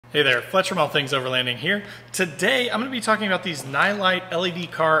Hey there, Fletcher from All Things Overlanding here. Today I'm going to be talking about these Nilight LED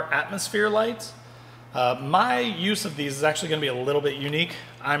car atmosphere lights. My use of these is actually going to be a little bit unique.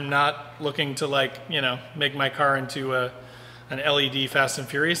 I'm not looking to make my car into an LED Fast and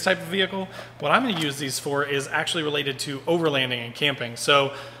Furious type of vehicle. What I'm going to use these for is actually related to overlanding and camping.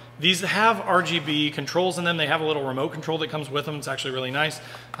 So these have RGB controls in them. They have a little remote control that comes with them. It's actually really nice.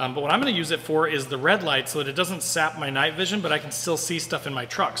 But what I'm going to use it for is the red light so that it doesn't sap my night vision, but I can still see stuff in my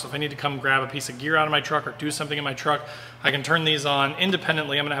truck. So if I need to come grab a piece of gear out of my truck or do something in my truck, I can turn these on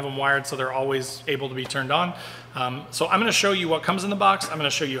independently. I'm going to have them wired so they're always able to be turned on. So I'm going to show you what comes in the box. I'm going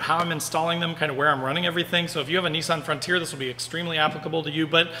to show you how I'm installing them, kind of where I'm running everything. So if you have a Nissan Frontier, this will be extremely applicable to you,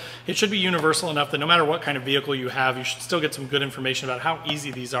 but it should be universal enough that no matter what kind of vehicle you have, you should still get some good information about how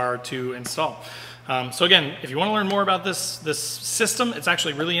easy these are to install. So again, if you want to learn more about this system, it's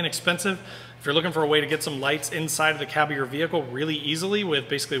actually really inexpensive. If you're looking for a way to get some lights inside of the cab of your vehicle really easily with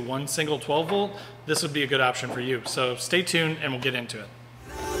basically one single 12 volt, this would be a good option for you. So stay tuned and we'll get into it.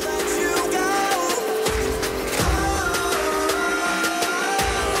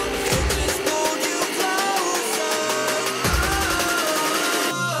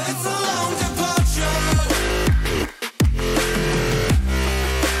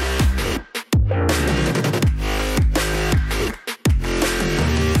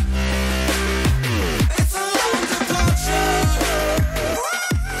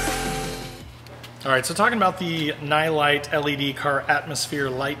 All right, so talking about the Nilight LED car atmosphere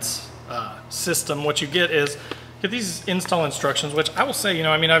lights system, what you get is these install instructions, which I will say,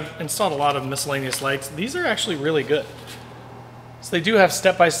 I've installed a lot of miscellaneous lights. These are actually really good. So they do have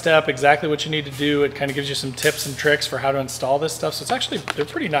step-by-step exactly what you need to do. It kind of gives you some tips and tricks for how to install this stuff. So they're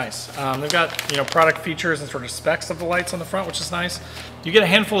pretty nice. They've got, product features and sort of specs of the lights on the front, which is nice. You get a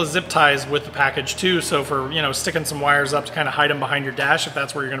handful of zip ties with the package too. So for, sticking some wires up to kind of hide them behind your dash if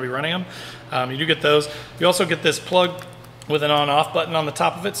that's where you're going to be running them. You do get those. You also get this plug with an on-off button on the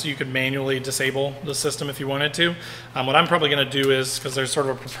top of it, so you could manually disable the system if you wanted to. What I'm probably going to do is, because there's sort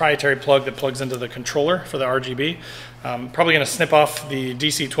of a proprietary plug that plugs into the controller for the RGB, probably going to snip off the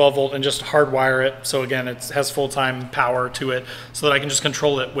DC 12 volt and just hardwire it. So again, it has full-time power to it so that I can just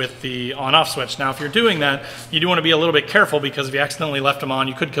control it with the on-off switch. Now, if you're doing that, you do want to be a little bit careful because if you accidentally left them on,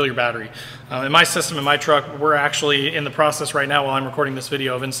 you could kill your battery. In my system, in my truck, we're actually in the process right now while I'm recording this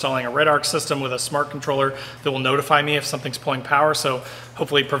video of installing a red arc system with a smart controller that will notify me if something's pulling power, so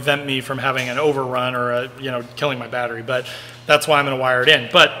hopefully prevent me from having an overrun or killing my battery. But that's why I'm going to wire it in.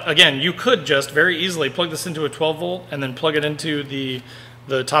 But again, you could just very easily plug this into a 12 volt and then plug it into the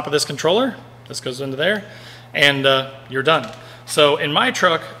top of this controller. This goes into there, and you're done. So in my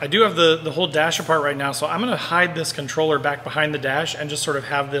truck, I do have the whole dash apart right now, so I'm going to hide this controller back behind the dash and just sort of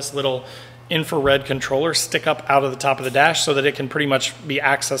have this little infrared controller stick up out of the top of the dash so that it can pretty much be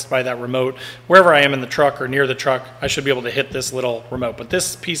accessed by that remote. Wherever I am in the truck or near the truck, I should be able to hit this little remote. But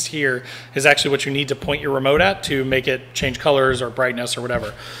this piece here is actually what you need to point your remote at to make it change colors or brightness or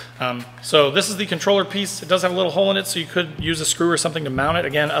whatever. So this is the controller piece. It does have a little hole in it, so you could use a screw or something to mount it,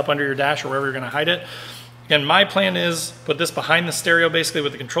 again, up under your dash or wherever you're going to hide it. Again, my plan is put this behind the stereo basically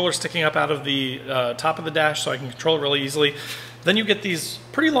with the controller sticking up out of the top of the dash so I can control it really easily. Then you get these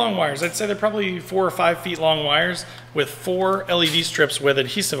pretty long wires. I'd say they're probably 4 or 5 feet long wires with 4 LED strips with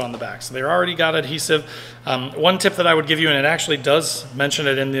adhesive on the back. So they're already got adhesive. One tip that I would give you, and it actually does mention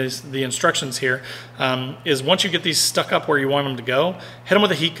it in the instructions here, is once you get these stuck up where you want them to go, hit them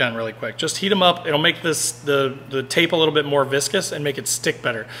with a heat gun really quick. Just heat them up. It'll make the tape a little bit more viscous and make it stick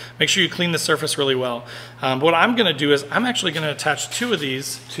better. Make sure you clean the surface really well. But what I'm going to do is I'm actually going to attach 2 of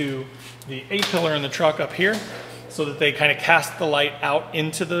these to the A-pillar in the truck up here, so that they kind of cast the light out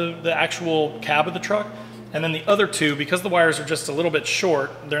into the actual cab of the truck. And then the other 2, because the wires are just a little bit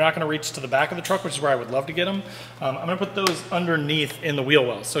short, they're not going to reach to the back of the truck, which is where I would love to get them. I'm going to put those underneath in the wheel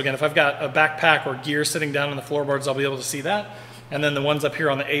wells. So again, if I've got a backpack or gear sitting down on the floorboards, I'll be able to see that. And then the ones up here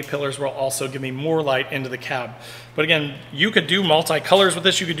on the A-pillars will also give me more light into the cab. But again, you could do multi-colors with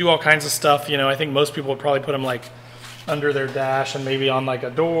this. You could do all kinds of stuff. I think most people would probably put them like under their dash and maybe on like a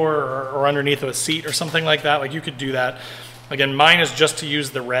door or underneath of a seat or something like that. Like you could do that. Again, mine is just to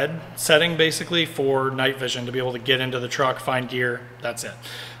use the red setting basically for night vision to be able to get into the truck, find gear, that's it.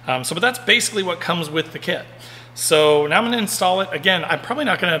 But that's basically what comes with the kit. So now I'm going to install it. Again, I'm probably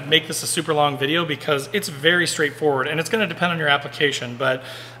not going to make this a super long video because it's very straightforward and it's going to depend on your application. But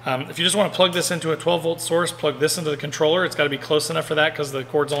if you just want to plug this into a 12 volt source, plug this into the controller. It's got to be close enough for that because the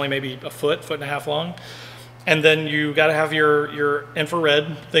cord's only maybe a foot and a half long. And then you got to have your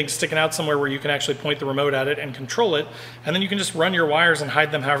infrared thing sticking out somewhere where you can actually point the remote at it and control it. And then you can just run your wires and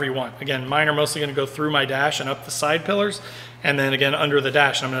hide them however you want. Again, mine are mostly going to go through my dash and up the side pillars. and then again under the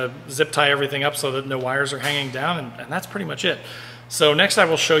dash. I'm going to zip tie everything up so that no wires are hanging down, and that's pretty much it. So next I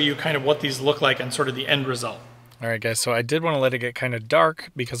will show you kind of what these look like and sort of the end result. All right, guys, so I did want to let it get kind of dark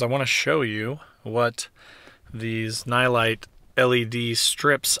because I want to show you what these Nilight LED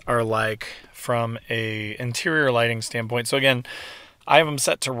strips are like from a interior lighting standpoint. So again, I have them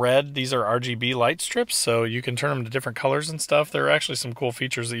set to red. These are RGB light strips, so you can turn them to different colors and stuff. There are actually some cool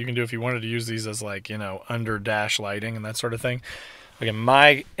features that you can do if you wanted to use these as, like, you know, under dash lighting and that sort of thing. Again,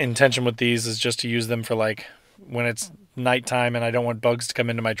 my intention with these is just to use them for, like, when it's nighttime and I don't want bugs to come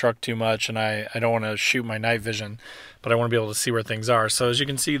into my truck too much, and I don't want to shoot my night vision, but I want to be able to see where things are. So as you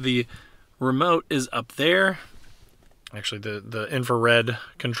can see, the remote is up there. Actually, the infrared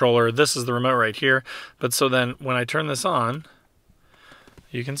controller, this is the remote right here. But so then when I turn this on,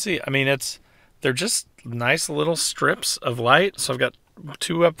 you can see, I mean, they're just nice little strips of light. So I've got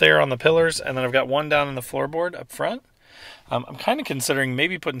 2 up there on the pillars, and then I've got 1 down in the floorboard up front. I'm kind of considering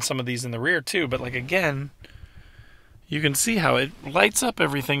maybe putting some of these in the rear too, but like, again, you can see how it lights up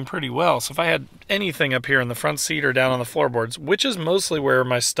everything pretty well. So if I had anything up here in the front seat or down on the floorboards, which is mostly where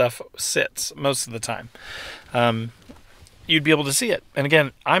my stuff sits most of the time, you'd be able to see it. And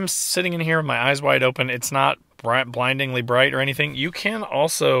again, I'm sitting in here with my eyes wide open. It's not blindingly bright or anything. You can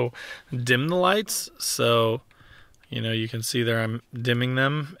also dim the lights. So, you know, you can see there I'm dimming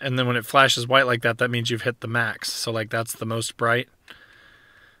them. And then when it flashes white like that, that means you've hit the max. So like that's the most bright.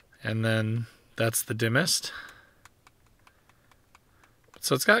 And then that's the dimmest.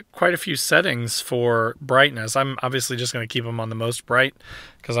 So it's got quite a few settings for brightness. I'm obviously just going to keep them on the most bright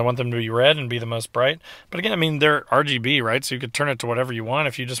because I want them to be red and be the most bright. But again, I mean, they're RGB, right? So you could turn it to whatever you want.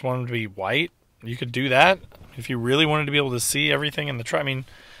 If you just want them to be white, you could do that. If you really wanted to be able to see everything in the truck, I mean,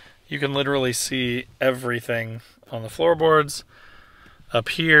 you can literally see everything on the floorboards, up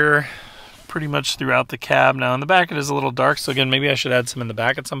here, pretty much throughout the cab. Now in the back it is a little dark, so again, maybe I should add some in the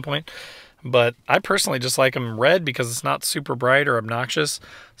back at some point. But I personally just like them red because it's not super bright or obnoxious.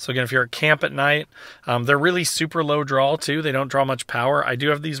 So again, if you're at camp at night, they're really super low draw too. They don't draw much power. I do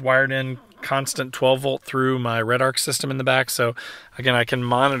have these wired in constant 12 volt through my Red Arc system in the back. So again, I can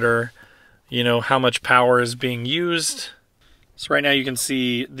monitor, you know, how much power is being used. So right now you can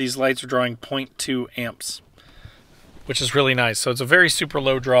see these lights are drawing 0.2 amps, which is really nice. So it's a very super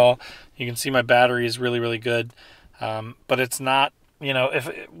low draw. You can see my battery is really, really good. But it's not, you know,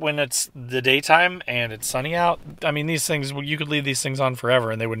 when it's the daytime and it's sunny out, I mean, these things, you could leave these things on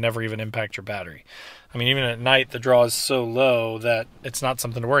forever and they would never even impact your battery. I mean, even at night, the draw is so low that it's not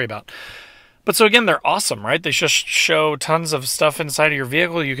something to worry about. But so again, they're awesome, right? They just show tons of stuff inside of your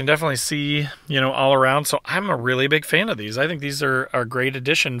vehicle. You can definitely see, you know, all around. So I'm a really big fan of these. I think these are a great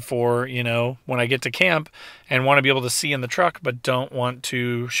addition for, you know, when I get to camp and want to be able to see in the truck, but don't want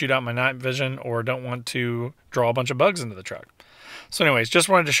to shoot out my night vision or don't want to draw a bunch of bugs into the truck. So anyways, just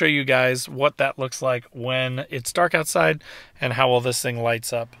wanted to show you guys what that looks like when it's dark outside and how well this thing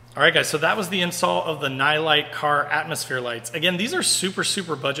lights up. All right, guys, so that was the install of the Nilight car atmosphere lights. Again, these are super,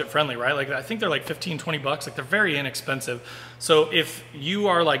 super budget friendly, right? Like, I think they're like 15, 20 bucks. Like, they're very inexpensive. So if you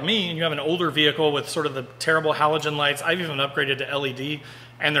are like me and you have an older vehicle with sort of the terrible halogen lights, I've even upgraded to LED,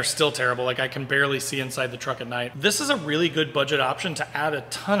 and they're still terrible. Like, I can barely see inside the truck at night. This is a really good budget option to add a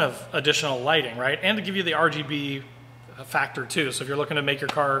ton of additional lighting, right? And to give you the RGB factor too. So if you're looking to make your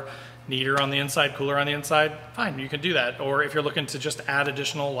car neater on the inside, cooler on the inside, fine, you can do that. Or if you're looking to just add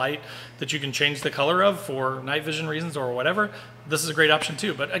additional light that you can change the color of for night vision reasons or whatever, this is a great option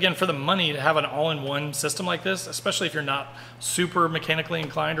too. But again, for the money to have an all-in-one system like this, especially if you're not super mechanically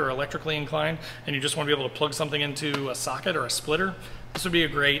inclined or electrically inclined and you just want to be able to plug something into a socket or a splitter, this would be a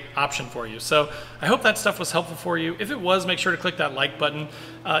great option for you. So I hope that stuff was helpful for you. If it was, make sure to click that like button.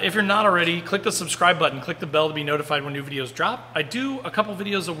 If you're not already, click the subscribe button, click the bell to be notified when new videos drop. I do a couple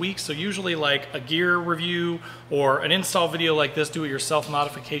videos a week, so usually like a gear review or an install video like this, do-it-yourself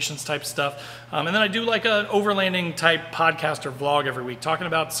modifications type stuff. And then I do like an overlanding type podcast or vlog every week, talking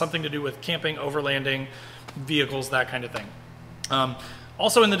about something to do with camping, overlanding, vehicles, that kind of thing.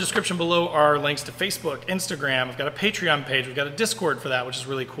 Also in the description below are links to Facebook, Instagram. I've got a Patreon page. We've got a Discord for that, which is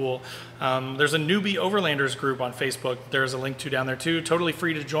really cool. There's a newbie Overlanders group on Facebook. There's a link to down there too. Totally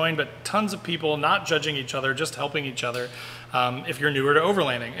free to join, but tons of people not judging each other, just helping each other if you're newer to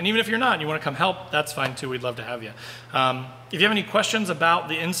overlanding. And even if you're not and you want to come help, that's fine too. We'd love to have you. If you have any questions about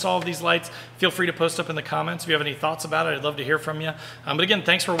the install of these lights, feel free to post up in the comments. If you have any thoughts about it, I'd love to hear from you. But again,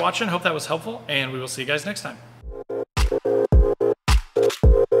 thanks for watching. Hope that was helpful, and we will see you guys next time.